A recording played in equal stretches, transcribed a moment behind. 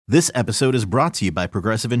This episode is brought to you by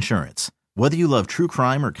Progressive Insurance. Whether you love true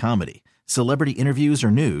crime or comedy, celebrity interviews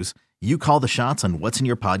or news, you call the shots on what's in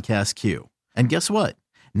your podcast queue. And guess what?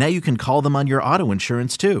 Now you can call them on your auto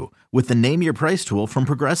insurance too with the Name Your Price tool from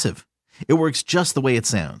Progressive. It works just the way it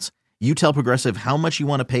sounds. You tell Progressive how much you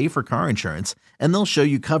want to pay for car insurance, and they'll show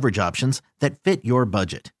you coverage options that fit your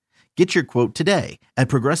budget. Get your quote today at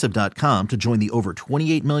Progressive.com to join the over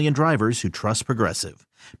 28 million drivers who trust Progressive.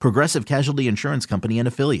 Progressive Casualty Insurance Company and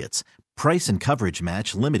Affiliates. Price and coverage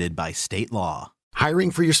match limited by state law. Hiring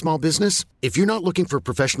for your small business? If you're not looking for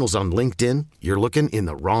professionals on LinkedIn, you're looking in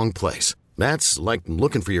the wrong place. That's like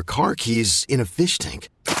looking for your car keys in a fish tank.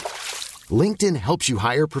 LinkedIn helps you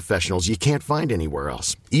hire professionals you can't find anywhere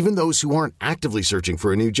else, even those who aren't actively searching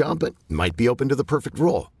for a new job but might be open to the perfect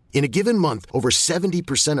role. In a given month, over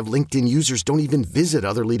 70% of LinkedIn users don't even visit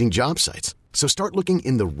other leading job sites. So start looking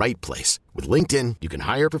in the right place. With LinkedIn, you can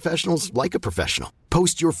hire professionals like a professional.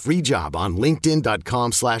 Post your free job on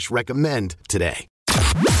linkedin.com/recommend today.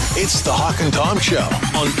 It's the Hawk and Tom Show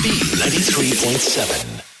on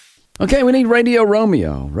B93.7. Okay, we need Radio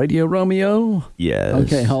Romeo. Radio Romeo? Yes.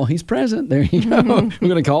 Okay, oh, he's present. There you go. We're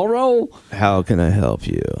going to call roll. How can I help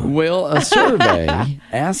you? Well, a survey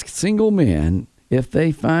asked single men if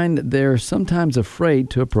they find they're sometimes afraid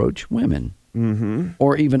to approach women. Mm-hmm.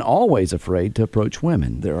 Or even always afraid to approach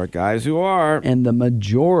women. There are guys who are. And the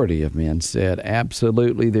majority of men said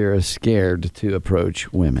absolutely they're scared to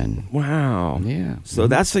approach women. Wow. Yeah. So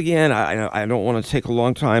that's, again, I don't want to take a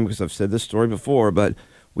long time because I've said this story before, but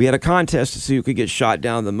we had a contest to see who could get shot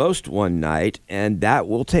down the most one night, and that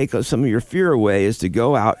will take some of your fear away, is to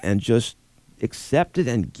go out and just accept it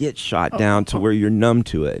and get shot down to where you're numb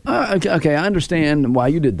to it. Okay, I understand why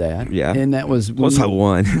you did that. Yeah. And that was... Plus I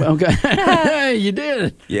won. Okay. You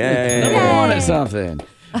did. Yeah. Number one at something.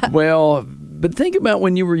 Well, but think about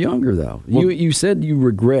when you were younger, though. Well, you said you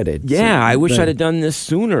regretted. Yeah, I wish I'd have done this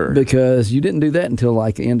sooner. Because you didn't do that until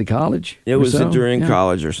like the end of college? It was during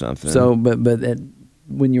college or something. So, but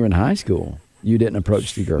when you were in high school... You didn't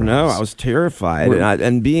approach the girls. No, I was terrified.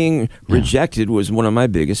 And being rejected was one of my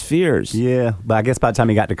biggest fears. Yeah, but I guess by the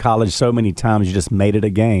time you got to college, so many times you just made it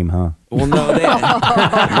a game, huh? Well, no,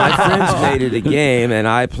 my friends made it a game, and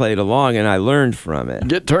I played along, and I learned from it.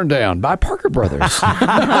 Get turned down by Parker Brothers.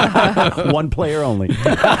 One player only.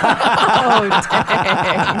 Oh,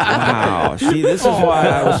 dang. Wow. See, this is why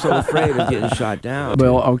I was so afraid of getting shot down.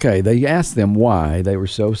 Well, okay, they asked them why they were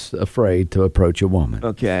so afraid to approach a woman.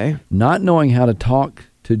 Okay. Not knowing how to talk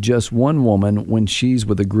to just one woman when she's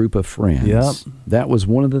with a group of friends. Yep. That was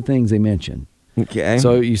one of the things they mentioned. Okay.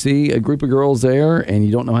 So you see a group of girls there and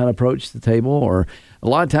you don't know how to approach the table, or a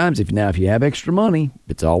lot of times if you have extra money,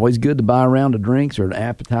 it's always good to buy a round of drinks or an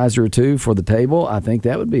appetizer or two for the table. I think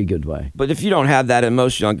that would be a good way. But if you don't have that, and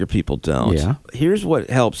most younger people don't, yeah. Here's what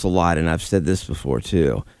helps a lot, and I've said this before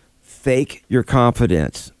too. Fake your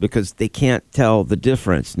confidence, because they can't tell the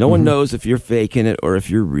difference. No one knows if you're faking it or if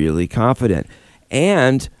you're really confident.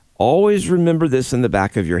 And always remember this in the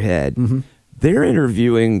back of your head. They're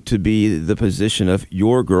interviewing to be the position of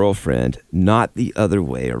your girlfriend, not the other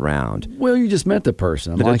way around. Well, you just met the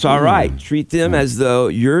person. But it's all right. Treat them as though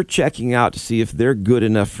you're checking out to see if they're good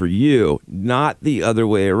enough for you, not the other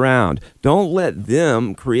way around. Don't let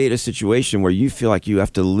them create a situation where you feel like you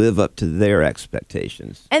have to live up to their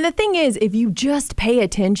expectations. And the thing is, if you just pay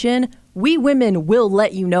attention, we women will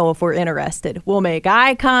let you know if we're interested. We'll make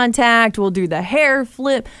eye contact. We'll do the hair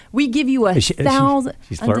flip. We give you a thousand.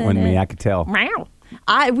 She's flirting with me. I could tell.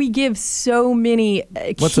 We give so many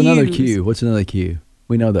cues. What's another cue?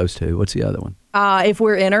 We know those two. What's the other one? If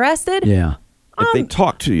we're interested? Yeah. If they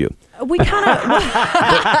talk to you. We kind of.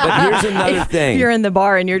 but here's another thing. If you're in the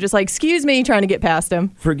bar and you're just like, excuse me, trying to get past him.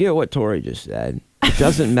 Forget what Tori just said. It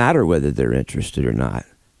doesn't matter whether they're interested or not.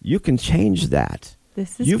 You can change that.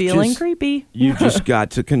 This is feeling creepy. You've just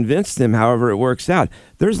got to convince them however it works out.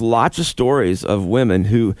 There's lots of stories of women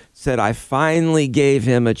who said, I finally gave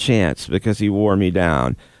him a chance because he wore me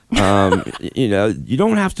down. You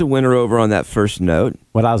don't have to win her over on that first note.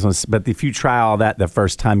 But if you try all that the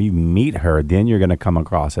first time you meet her, then you're going to come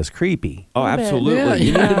across as creepy. Oh, absolutely. Yeah.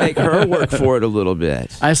 You need to make her work for it a little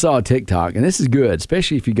bit. I saw a TikTok, and this is good,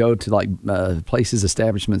 especially if you go to like places,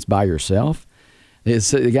 establishments by yourself.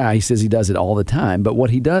 It's a guy, he says he does it all the time, but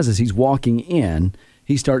what he does is he's walking in,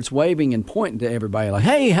 he starts waving and pointing to everybody like,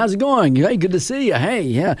 hey, how's it going? Hey, good to see you. Hey,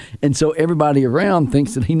 yeah. And so everybody around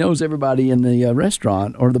thinks that he knows everybody in the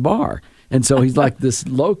restaurant or the bar. And so he's like this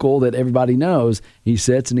local that everybody knows. He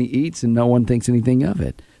sits and he eats and no one thinks anything of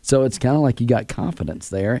it. So it's kind of like you got confidence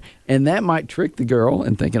there. And that might trick the girl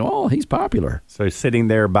in thinking, oh, he's popular. So sitting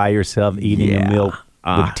there by yourself eating a meal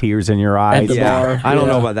with tears in your eyes. the bar. I don't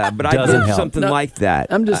Yeah. know about that, but I Doesn't did help. something like that.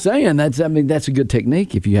 I'm just saying that's a good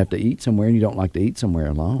technique if you have to eat somewhere and you don't like to eat somewhere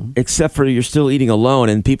alone. Except for you're still eating alone,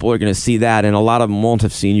 and people are going to see that, and a lot of them won't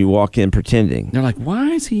have seen you walk in pretending. They're like, why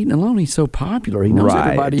is he eating alone? He's so popular. He knows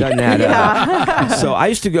everybody. Doesn't add up. So I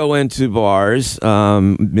used to go into bars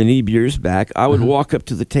many years back. I would walk up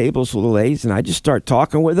to the tables with the ladies, and I'd just start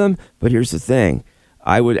talking with them. But here's the thing.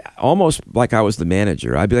 I would almost like I was the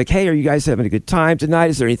manager. I'd be like, hey, are you guys having a good time tonight?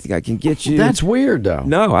 Is there anything I can get you? That's weird, though.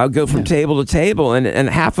 No, I would go from table to table, and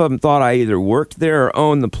half of them thought I either worked there or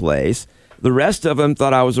owned the place. The rest of them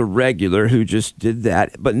thought I was a regular who just did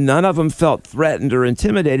that, but none of them felt threatened or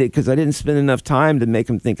intimidated because I didn't spend enough time to make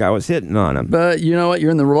them think I was hitting on them. But you know what? You're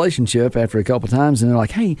in the relationship after a couple times, and they're like,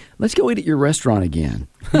 hey, let's go eat at your restaurant again.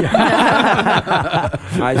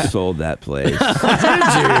 I sold that place.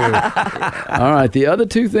 All right. The other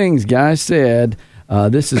two things guys said,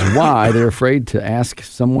 this is why they're afraid to ask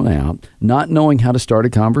someone out, not knowing how to start a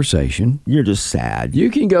conversation. You're just sad. You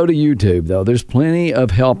can go to YouTube, though. There's plenty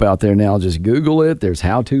of help out there now. Just Google it. There's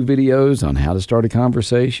how-to videos on how to start a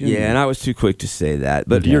conversation. Yeah, and I was too quick to say that.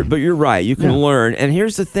 But you're right. You can learn. And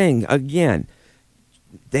here's the thing. Again,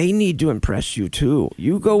 they need to impress you too.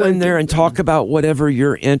 You go in there and talk about whatever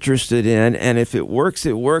you're interested in, and if it works,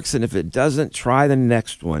 it works, and if it doesn't, try the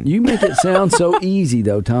next one. You make it sound so easy,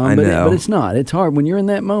 though, Tom. I know. But it's not. It's hard when you're in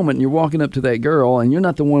that moment and you're walking up to that girl, and you're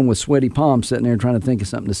not the one with sweaty palms sitting there trying to think of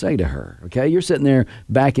something to say to her. Okay, you're sitting there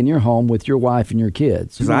back in your home with your wife and your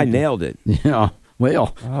kids. Because I nailed it. Yeah.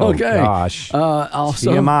 Well, okay. Gosh.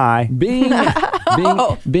 Also, TMI.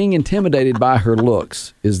 being intimidated by her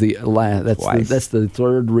looks is the last. Twice. That's the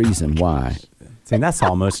third reason why. See, that's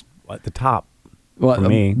almost at the top. Well, For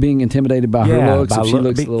me. being intimidated by her looks. by If she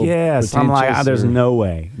looks a little yes, I'm like, pretentious there's or- no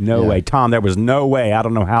way. No Yeah. way. Tom, there was no way. I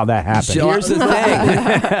don't know how that happened. Here's the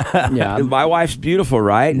thing. Yeah. My wife's beautiful,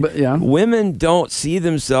 right? But, yeah. Women don't see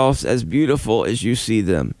themselves as beautiful as you see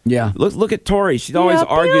them. Yeah. Look at Tori. She always You're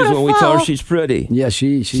argues when we tell her beautiful. she's pretty. Yeah,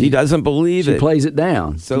 she doesn't believe she it. plays it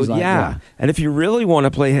down. So She's like, yeah. And if you really want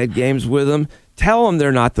to play head games with them, tell them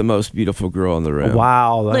they're not the most beautiful girl in the room.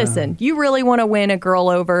 Wow. Listen, you really want to win a girl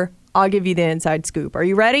over? I'll give you the inside scoop. Are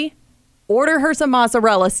you ready? Order her some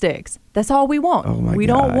mozzarella sticks. That's all we want. Oh, my we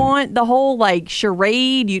God. don't want the whole like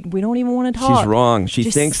charade. We don't even want to talk. She's wrong. She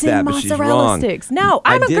Just thinks send that, but she's mozzarella wrong. sticks. No,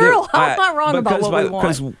 I I'm a did it- girl. I'm not wrong about what we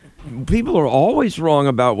want. Because people are always wrong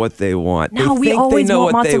about what they want. No, they we think always they know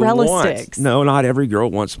want what they mozzarella want. sticks. No, not every girl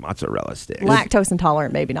wants mozzarella sticks. Lactose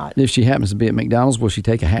intolerant, maybe not. If she happens to be at McDonald's, will she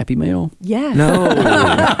take a Happy Meal? Yeah. No.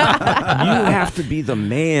 You have to be the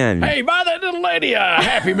man. Hey, buy that little lady a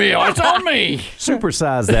Happy Meal. It's on me.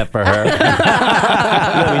 Supersize that for her.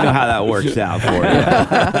 Let me know how that works out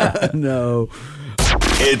for you. No.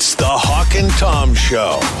 It's the Hawk and Tom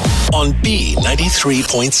Show on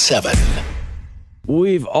B93.7.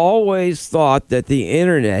 We've always thought that the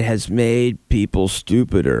internet has made people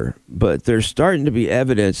stupider, but there's starting to be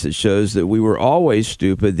evidence that shows that we were always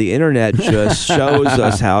stupid. The internet just shows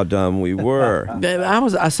us how dumb we were.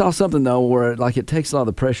 I saw something though where like it takes a lot of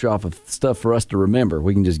the pressure off of stuff for us to remember.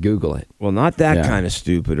 We can just Google it. Well, not that Yeah. kind of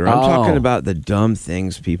stupider. I'm Oh. talking about the dumb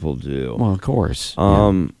things people do. Well, of course.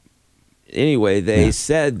 Anyway, they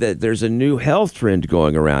said that there's a new health trend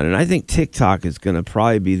going around, and I think TikTok is going to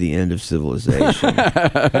probably be the end of civilization.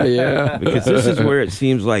 Yeah. Because this is where it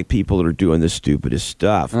seems like people are doing the stupidest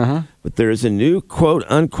stuff. But there is a new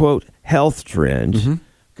quote-unquote health trend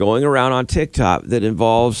going around on TikTok that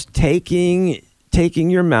involves taking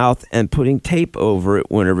your mouth and putting tape over it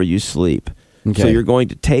whenever you sleep. So Okay. you're going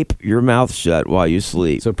to tape your mouth shut while you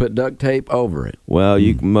sleep. So put duct tape over it. Well,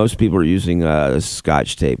 most people are using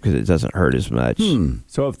Scotch tape because it doesn't hurt as much.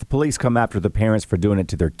 So if the police come after the parents for doing it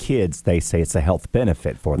to their kids, they say it's a health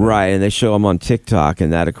benefit for them. Right, and they show them on TikTok,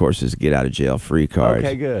 and that, of course, is a get-out-of-jail-free card.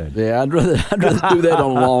 Okay, good. Yeah, I'd rather do that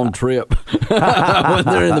on a long trip when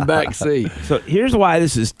they're in the back seat. So here's why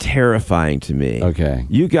this is terrifying to me. Okay.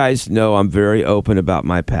 You guys know I'm very open about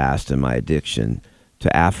my past and my addiction to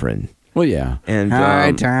Afrin. Well, yeah. And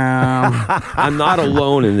Tom. I'm not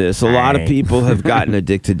alone in this. A lot of people have gotten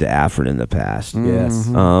addicted to Afrin in the past. Yes.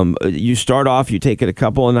 You start off, you take it a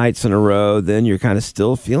couple of nights in a row, then you're kind of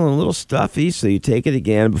still feeling a little stuffy, so you take it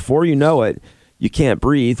again. Before you know it, you can't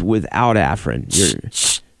breathe without Afrin.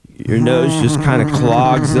 Your nose just kind of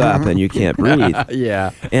clogs up and you can't breathe.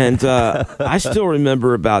 Yeah. And I still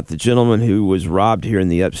remember about the gentleman who was robbed here in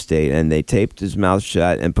the upstate, and they taped his mouth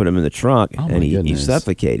shut and put him in the trunk, Oh, my and he goodness.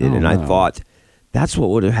 suffocated. Oh, and I no. thought, that's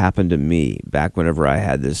what would have happened to me back whenever I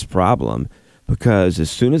had this problem, because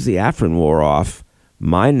as soon as the Afrin wore off,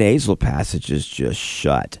 my nasal passages just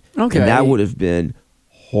shut. Okay. And that would have been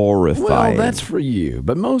horrifying. Well, that's for you,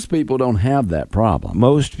 but most people don't have that problem.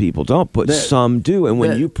 Most people don't, but some do. And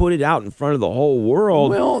when you put it out in front of the whole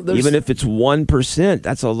world, even if it's 1%,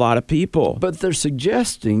 that's a lot of people. But they're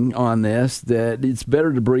suggesting on this that it's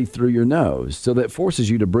better to breathe through your nose. So that forces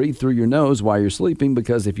you to breathe through your nose while you're sleeping,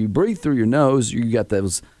 because if you breathe through your nose, you got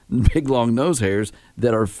those big, long nose hairs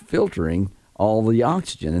that are filtering all the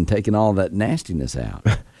oxygen and taking all that nastiness out.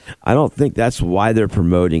 I don't think that's why they're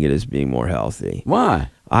promoting it as being more healthy. Why?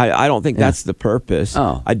 I don't think that's the purpose.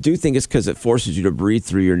 Oh. I do think it's because it forces you to breathe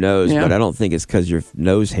through your nose, but I don't think it's because your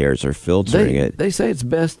nose hairs are filtering it. They say it's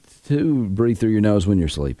best to breathe through your nose when you're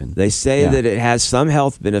sleeping. They say that it has some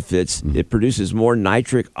health benefits. It produces more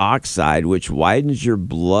nitric oxide, which widens your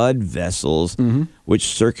blood vessels, which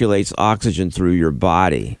circulates oxygen through your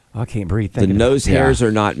body. I can't breathe. The nose hairs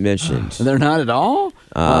are not mentioned. They're not at all?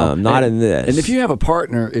 Not in this. And if you have a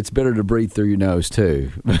partner, it's better to breathe through your nose,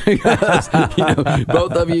 too. Because,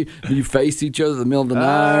 both of you face each other in the middle of the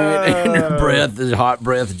night, and your breath, the hot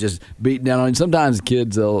breath is just beating down on you. Sometimes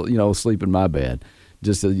kids will, sleep in my bed.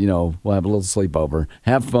 Just we'll have a little sleepover,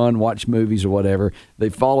 have fun, watch movies or whatever. They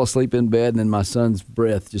fall asleep in bed, and then my son's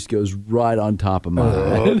breath just goes right on top of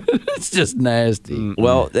mine. It's just nasty.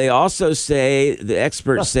 Well, they also say, the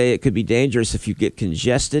experts say it could be dangerous if you get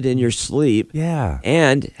congested in your sleep. Yeah.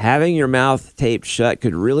 And having your mouth taped shut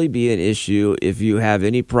could really be an issue if you have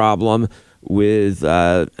any problem with,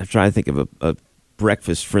 I'm trying to think of a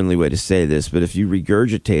breakfast-friendly way to say this, but if you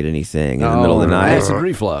regurgitate anything in the middle of the night. Acid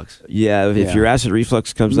reflux. Yeah, if your acid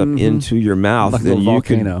reflux comes up into your mouth, Like a then you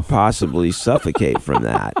volcano. could possibly suffocate from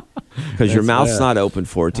that. Because your mouth's not open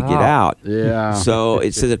for it to get out. Yeah. So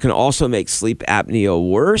it says it can also make sleep apnea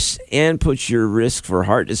worse and puts your risk for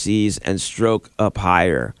heart disease and stroke up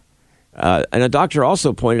higher. And a doctor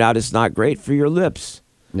also pointed out it's not great for your lips.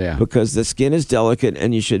 Yeah. Because the skin is delicate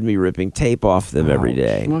and you shouldn't be ripping tape off them every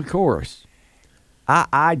day. Well, of course.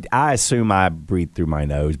 I assume I breathe through my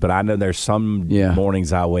nose, but I know there's some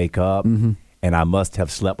mornings I wake up and I must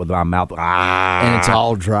have slept with my mouth. And it's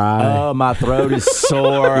all dry. Oh, my throat is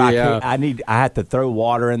sore. Yeah. I have to throw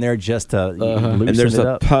water in there just to loosen And there's it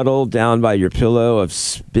a up. puddle down by your pillow of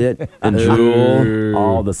spit and drool.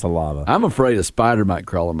 All the saliva. I'm afraid a spider might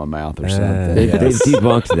crawl in my mouth or something. They've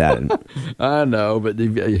debunked that. I know, but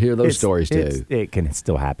you hear those stories too. It can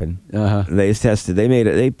still happen. They tested.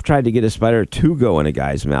 They tried to get a spider to go in a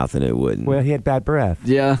guy's mouth and it wouldn't. Well, he had bad breath.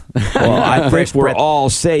 Yeah. Well, I think we're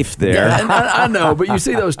all safe there. I know, but you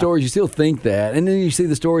see those stories, you still think that, and then you see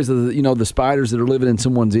the stories of the spiders that are living in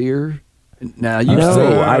someone's ear. Now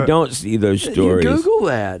I don't see those stories. You Google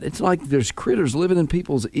that. It's like there's critters living in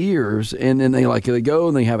people's ears, and then they go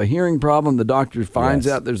and they have a hearing problem. The doctor finds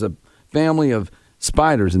out there's a family of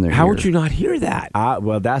spiders in their How ear. would you not hear that?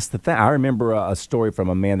 Well, that's the thing. I remember a story from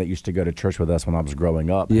a man that used to go to church with us when I was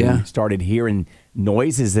growing up. Yeah. He started hearing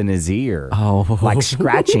noises in his ear, Oh. like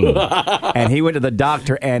scratching. And he went to the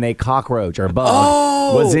doctor, and a cockroach or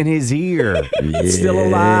bug was in his ear. It's still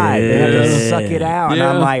alive. They had to suck it out. And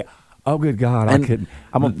Yeah. I'm like, oh, good God, I'm going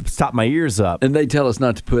to stop my ears up. And they tell us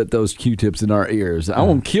not to put those Q-tips in our ears. I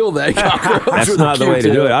won't kill that cockroach. That's with a not the way to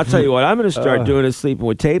Q-tip. do it. I'll tell you what, I'm going to start doing is sleeping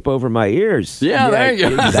with tape over my ears. Yeah, there you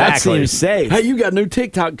go. That seems safe. Hey, you got a new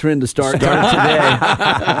TikTok trend to start today.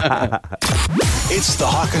 It's the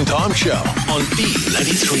Hawk and Tom Show on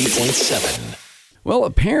B93.7. Well,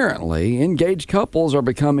 apparently, engaged couples are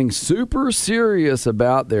becoming super serious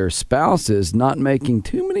about their spouses not making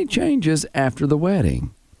too many changes after the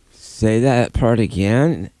wedding. Say that part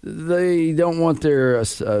again. They don't want their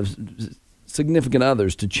significant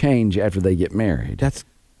others to change after they get married. That's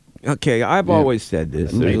okay. I've always said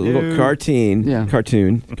this. There's a little cartoon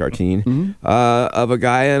of a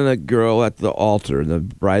guy and a girl at the altar, the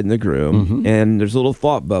bride and the groom, and there's a little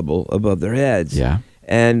thought bubble above their heads. Yeah.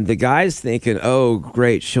 And the guy's thinking, oh,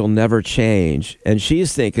 great, she'll never change. And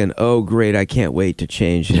she's thinking, oh, great, I can't wait to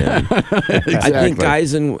change him. I think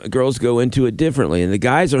guys and girls go into it differently. And the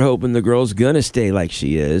guys are hoping the girl's going to stay like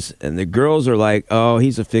she is. And the girls are like, oh,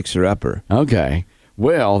 he's a fixer-upper. Okay.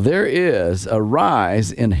 Well, there is a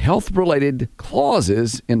rise in health-related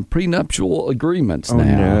clauses in prenuptial agreements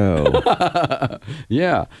now. No.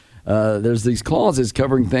 Yeah. There's these clauses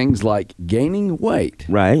covering things like gaining weight.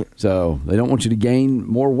 Right. So they don't want you to gain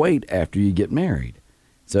more weight after you get married.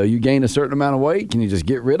 So you gain a certain amount of weight, can you just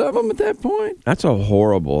get rid of them at that point? That's a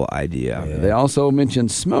horrible idea. They also mention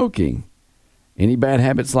smoking Any bad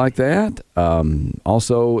habits like that?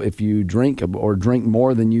 Also, if you drink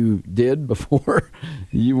more than you did before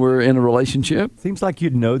you were in a relationship? Seems like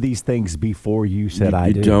you'd know these things before you said I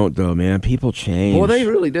You do. don't, though, man. People change. Well, they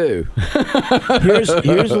really do.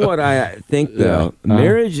 Here's what I think, though.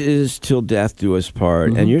 Marriage is till death do us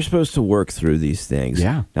part, and you're supposed to work through these things.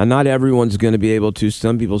 Yeah. Now, not everyone's going to be able to.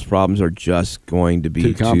 Some people's problems are just going to be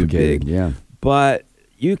Too complicated. big. Yeah. But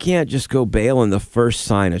you can't just go bail in the first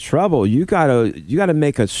sign of trouble. You gotta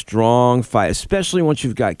make a strong fight, especially once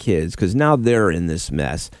you've got kids, because now they're in this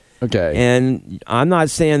mess. Okay. And I'm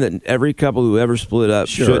not saying that every couple who ever split up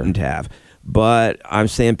shouldn't have, but I'm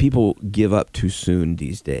saying people give up too soon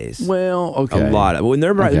these days. Well, okay. A lot of when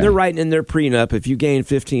they're writing in their prenup, if you gain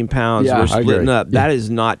 15 pounds, Yeah, we're I splitting agree. up. That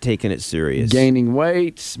is not taking it serious. Gaining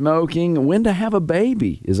weight, smoking, when to have a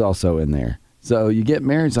baby is also in there. So you get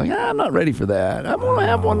married, it's like, I'm not ready for that. I want to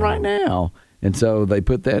have one right now. And so they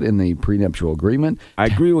put that in the prenuptial agreement. I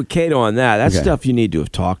agree with Cato on that. That's Okay. stuff you need to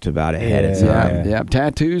have talked about ahead of time. Yeah.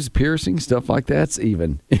 Tattoos, piercings, stuff like that's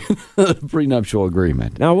even in the prenuptial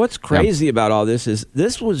agreement. Now, what's crazy about all this is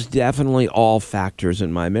this was definitely all factors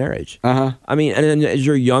in my marriage. I mean, and as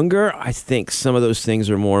you're younger, I think some of those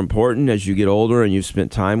things are more important. As you get older and you've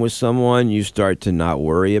spent time with someone, you start to not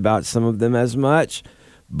worry about some of them as much.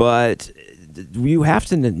 But you have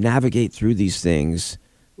to navigate through these things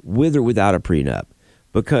with or without a prenup,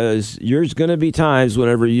 because there's going to be times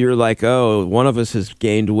whenever you're like, oh, one of us has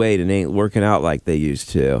gained weight and ain't working out like they used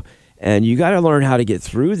to. And you got to learn how to get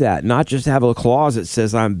through that, not just have a clause that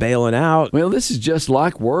says I'm bailing out. Well, this is just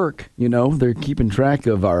like work. You know, they're keeping track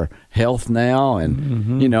of our health now.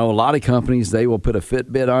 And, you know, a lot of companies, they will put a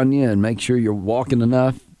Fitbit on you and make sure you're walking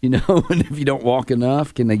enough. You know, and if you don't walk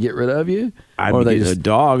enough, can they get rid of you? Or they a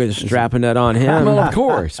dog and strapping that on him. Well, of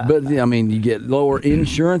course. But, I mean, you get lower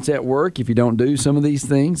insurance at work if you don't do some of these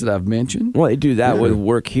things that I've mentioned. Well, they do that with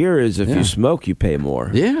work here is if you smoke, you pay more.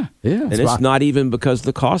 Yeah. And it's not even because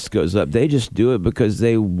the cost goes up. They just do it because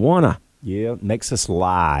they want to. Yeah, it makes us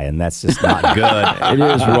lie, and that's just not good. It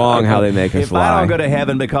is wrong how they make us if lie. I don't go to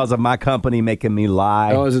heaven because of my company making me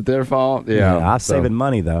lie, Oh, is it their fault? I'm saving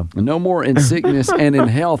money, though. No more in sickness and in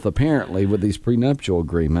health, apparently, with these prenuptial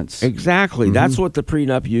agreements. Exactly. That's what the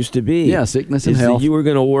prenup used to be. Yeah, sickness and is that health. You were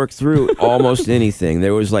going to work through almost anything.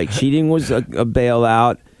 There was like cheating was a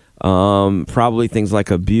bailout, probably things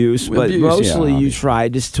like abuse, but Abuse, mostly yeah. you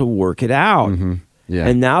tried just to work it out. Yeah.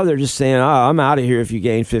 And now they're just saying, oh, I'm out of here if you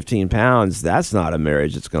gain 15 pounds. That's not a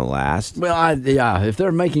marriage that's going to last. Well, if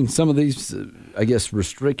they're making some of these, I guess,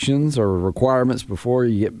 restrictions or requirements before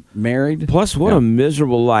you get married. Plus, what a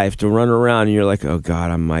miserable life to run around and you're like, oh,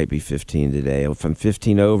 God, I might be 15 today. If I'm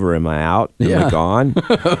 15 over, am I out? Am I gone?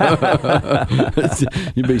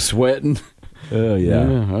 You'd be sweating. Oh, yeah.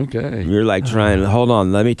 Okay. You're like trying, hold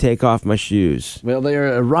on, let me take off my shoes. Well,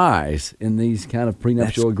 there a rise in these kind of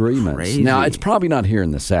prenuptial That's agreements. crazy. Now, it's probably not here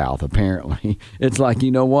in the South, apparently. It's like,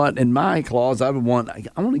 you know what? In my clause, I want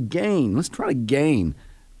to gain. Let's try to gain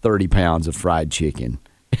 30 pounds of fried chicken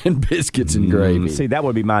and biscuits and gravy. See, that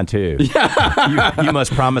would be mine, too. you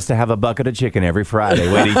must promise to have a bucket of chicken every Friday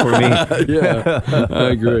waiting for me. Yeah,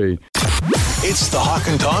 I agree. It's the Hawk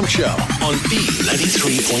and Tom Show on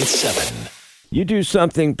B93.7. You do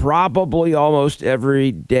something probably almost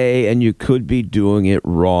every day, and you could be doing it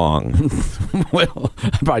wrong. Well,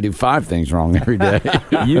 I probably do 5 things wrong every day.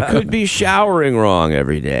 You could be showering wrong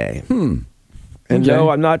every day. And Okay. no,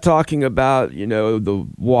 I'm not talking about, the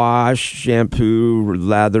wash, shampoo,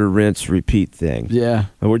 lather, rinse, repeat thing. Yeah.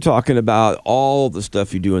 And we're talking about all the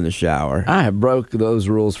stuff you do in the shower. I have broke those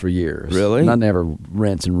rules for years. Really? And I never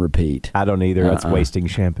rinse and repeat. I don't either. That's wasting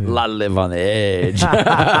shampoo. I live on the edge.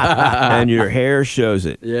 And your hair shows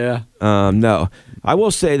it. Yeah. No. I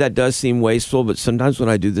will say that does seem wasteful, but sometimes when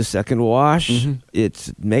I do the second wash,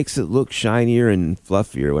 it makes it look shinier and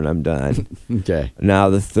fluffier when I'm done. Okay. Now,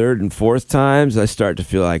 the third and fourth times, I start to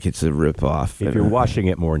feel like it's a ripoff. If you're washing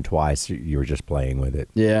it more than twice, you were just playing with it.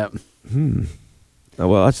 Yeah. Oh,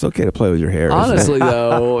 well, it's okay to play with your hair. isn't it? Honestly,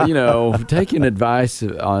 though, taking advice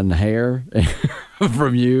on hair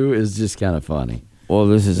from you is just kind of funny. Well,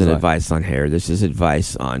 this isn't Sorry. advice on hair. This is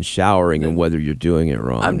advice on showering and whether you're doing it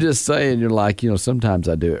wrong. I'm just saying, you're like, sometimes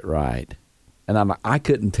I do it right. And I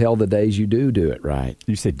couldn't tell the days you do it right.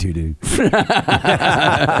 You said doo-doo.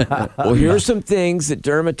 Well, here's some things that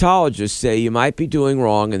dermatologists say you might be doing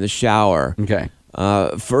wrong in the shower. Okay.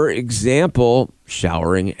 For example,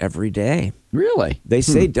 showering every day. Really? They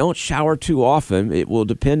say don't shower too often. It will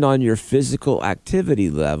depend on your physical activity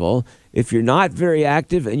level. If you're not very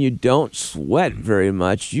active and you don't sweat very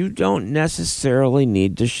much, you don't necessarily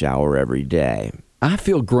need to shower every day. I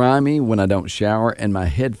feel grimy when I don't shower, and my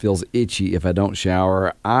head feels itchy if I don't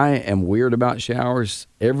shower. I am weird about showers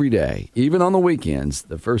every day, even on the weekends.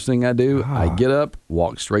 The first thing I do, I get up,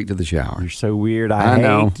 walk straight to the shower. You're so weird. I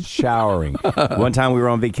know. hate showering. One time we were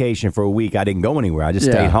on vacation for a week. I didn't go anywhere. I just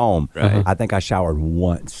stayed home. Right. I think I showered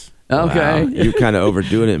once. Okay. Wow. You're kind of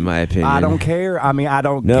overdoing it, in my opinion. I don't care. I mean, I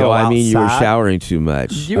don't No, go I mean, you were outside. showering too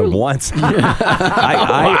much. Once.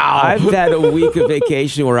 I've had a week of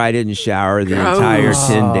vacation where I didn't shower the entire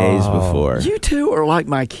 10 days before. You two are like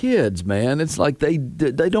my kids, man. It's like they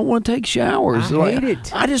don't want to take showers. I hate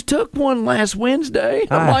it. I just took one last Wednesday.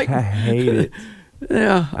 I'm like, I hate it.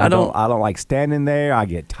 yeah, I don't like standing there. I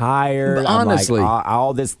get tired. But I'm honestly- like,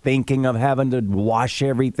 all this thinking of having to wash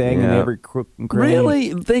everything and Yeah. every crook and cranny.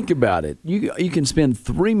 Really think about it. You can spend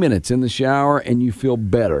 3 minutes in the shower and you feel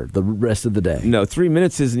better the rest of the day. No, 3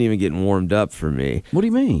 minutes isn't even getting warmed up for me. What do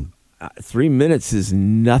you mean? 3 minutes is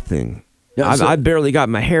nothing. Yeah, so- I barely got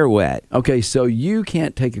my hair wet. Okay, so you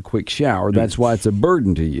can't take a quick shower. That's why it's a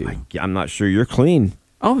burden to you. I'm not sure you're clean.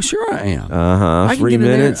 Oh, sure I am. Uh-huh. I can 3 get in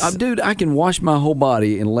there. minutes. Dude, I can wash my whole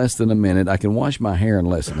body in less than a minute. I can wash my hair in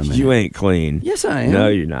less than a minute. You ain't clean. Yes, I am. No,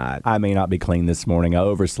 you're not. I may not be clean this morning. I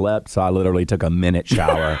overslept, so I literally took a minute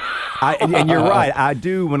shower. And you're right. I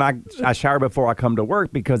do when I shower before I come to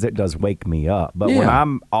work because it does wake me up. But when Yeah.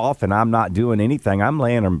 I'm off and I'm not doing anything, I'm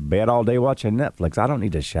laying in bed all day watching Netflix. I don't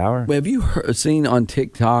need to shower. Well, have you seen on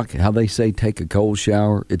TikTok how they say take a cold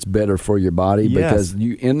shower? It's better for your body Yes. because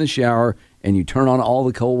you in the shower and you turn on all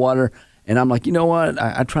the cold water. And I'm like, you know what?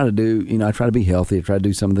 I try to do, I try to be healthy. I try to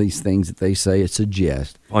do some of these things that they say it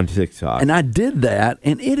suggests. On TikTok. And I did that,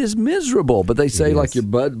 and it is miserable. But they say like your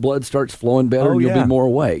blood starts flowing better, Oh, and you'll yeah. be more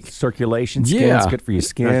awake. Circulation, skin, Yeah. it's good for your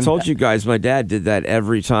skin. I told you guys, my dad did that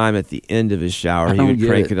every time at the end of his shower. He don't would get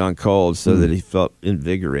crank it. it on cold so that he felt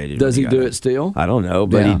invigorated. Does when he got do up. it still? I don't know,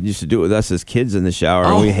 but Yeah. he used to do it with us as kids in the shower,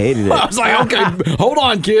 and we hated it. I was like, okay, hold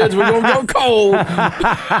on, kids. We're going to go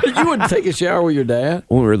cold. You wouldn't take a shower with your dad?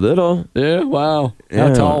 When we were little. Yeah, wow. How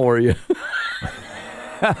Yeah. tall were you?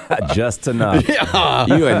 Just enough. You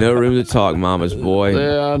had no room to talk, mama's boy.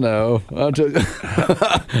 Yeah, I know.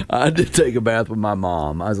 I did take a bath with my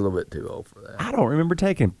mom. I was a little bit too old for that. I don't remember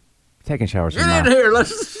taking showers with Get my in here.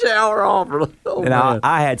 Let's shower off. Oh, And man.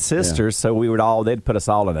 I had sisters, so they'd put us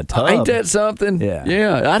all in a tub. Ain't that something? Yeah.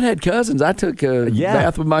 Yeah. I'd had cousins. I took a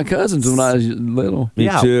bath with my cousins when I was little. Me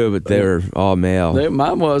Yeah. too, but they were all male.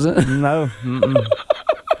 Mine wasn't. No. Mm-mm.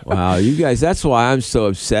 Wow, you guys, that's why I'm so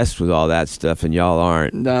obsessed with all that stuff, and y'all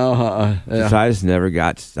aren't. No. 'Cause I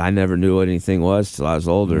just I never knew what anything was till I was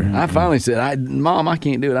older. I finally said, Mom, I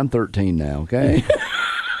can't do it. I'm 13 now, okay?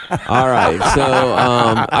 All right, so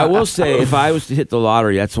I will say, if I was to hit the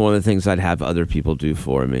lottery, that's one of the things I'd have other people do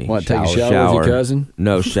for me. What, take a shower with your cousin?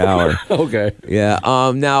 No, shower. Okay. Yeah.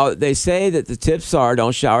 Now, they say that the tips are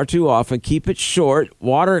don't shower too often, keep it short.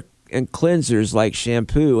 Water and cleansers like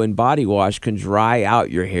shampoo and body wash can dry out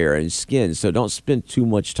your hair and skin, so don't spend too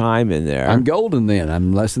much time in there. I'm golden then.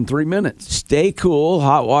 I'm less than 3 minutes. Stay cool.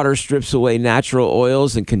 Hot water strips away natural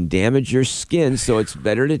oils and can damage your skin, so it's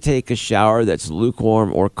better to take a shower that's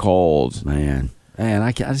lukewarm or cold. Man,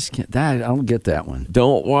 I just can't. I don't get that one.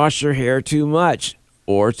 Don't wash your hair too much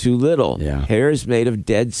or too little. Yeah. Hair is made of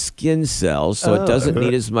dead skin cells, so it doesn't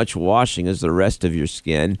need as much washing as the rest of your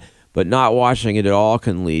skin, but not washing it at all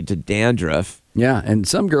can lead to dandruff. Yeah, and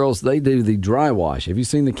some girls, they do the dry wash. Have you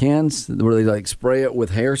seen the cans where they like spray it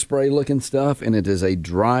with hairspray looking stuff, and it is a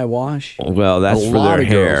dry wash? Well, that's A for lot their of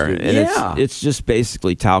girls hair. do. And Yeah. it's just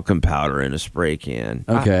basically talcum powder in a spray can.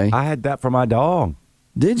 Okay. I had that for my dog.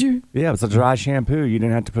 Did you? Yeah, it was a dry shampoo. You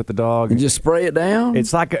didn't have to put the dog. And just spray it down?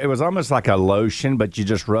 It was almost like a lotion, but you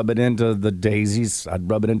just rub it into the daisies.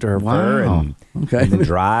 I'd rub it into her fur and Okay. then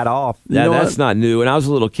dry it off. Yeah, know that's what? not new. When I was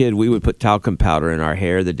a little kid, we would put talcum powder in our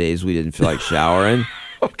hair the days we didn't feel like showering.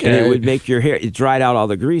 Okay. And it would make your hair, it dried out all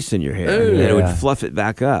the grease in your hair. Ooh. And it would Yeah. fluff it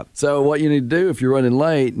back up. So what you need to do if you're running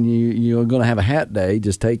late and you're going to have a hat day,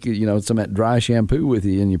 just take some of that dry shampoo with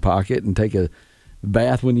you in your pocket and take a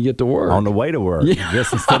bath when you get to work. On the way to work.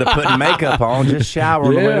 Just instead of putting makeup on, just shower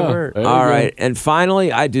on the way to work. There you All go. right. And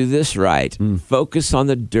finally, I do this right. Focus on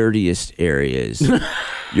the dirtiest areas.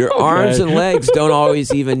 Your arms and legs don't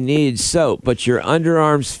always even need soap, but your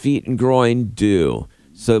underarms, feet, and groin do.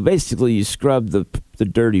 So basically, you scrub the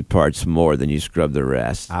dirty parts more than you scrub the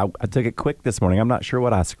rest. I took it quick this morning. I'm not sure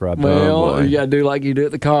what I scrubbed. Well, boy. you got to do like you do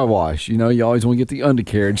at the car wash. You always want to get the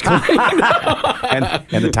undercarriage clean.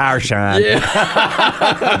 and the tire shine.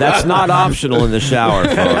 That's not optional in the shower,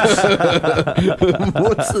 folks.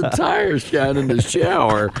 What's the tire shine in the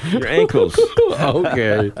shower? Your ankles.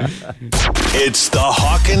 Okay. It's the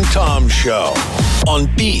Hawk and Tom Show on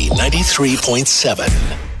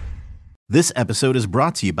B93.7. This episode is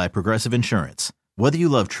brought to you by Progressive Insurance. Whether you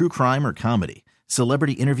love true crime or comedy,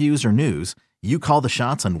 celebrity interviews or news, you call the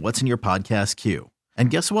shots on what's in your podcast queue. And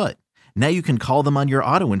guess what? Now you can call them on your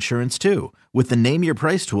auto insurance too with the Name Your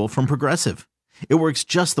Price tool from Progressive. It works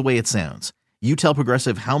just the way it sounds. You tell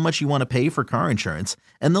Progressive how much you want to pay for car insurance,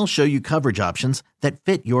 and they'll show you coverage options that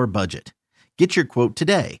fit your budget. Get your quote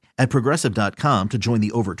today at Progressive.com to join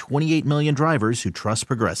the over 28 million drivers who trust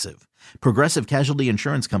Progressive. Progressive Casualty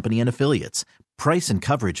Insurance Company and Affiliates. Price and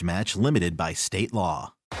coverage match limited by state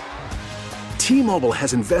law. T-Mobile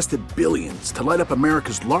has invested billions to light up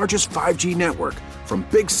America's largest 5G network, from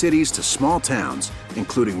big cities to small towns,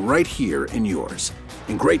 including right here in yours.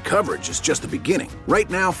 And great coverage is just the beginning. Right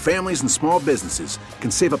now, families and small businesses can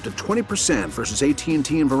save up to 20% versus AT&T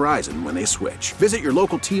and Verizon when they switch. Visit your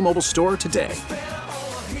local T-Mobile store today.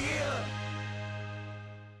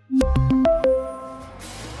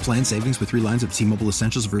 Plan savings with 3 lines of T-Mobile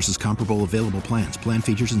Essentials versus comparable available plans. Plan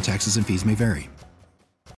features and taxes and fees may vary.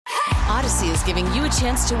 Odyssey is giving you a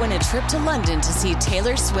chance to win a trip to London to see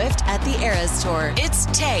Taylor Swift at the Eras Tour. It's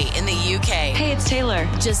Tay in the UK. Hey, it's Taylor.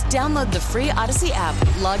 Just download the free Odyssey app,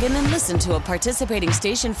 log in and listen to a participating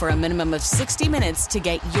station for a minimum of 60 minutes to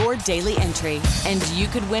get your daily entry. And you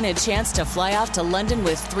could win a chance to fly off to London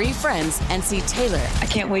with 3 friends and see Taylor. I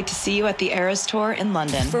can't wait to see you at the Eras Tour in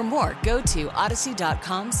London. For more, go to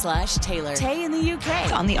odyssey.com/Taylor. Tay in the UK.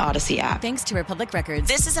 It's on the Odyssey app. Thanks to Republic Records.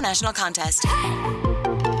 This is a national contest.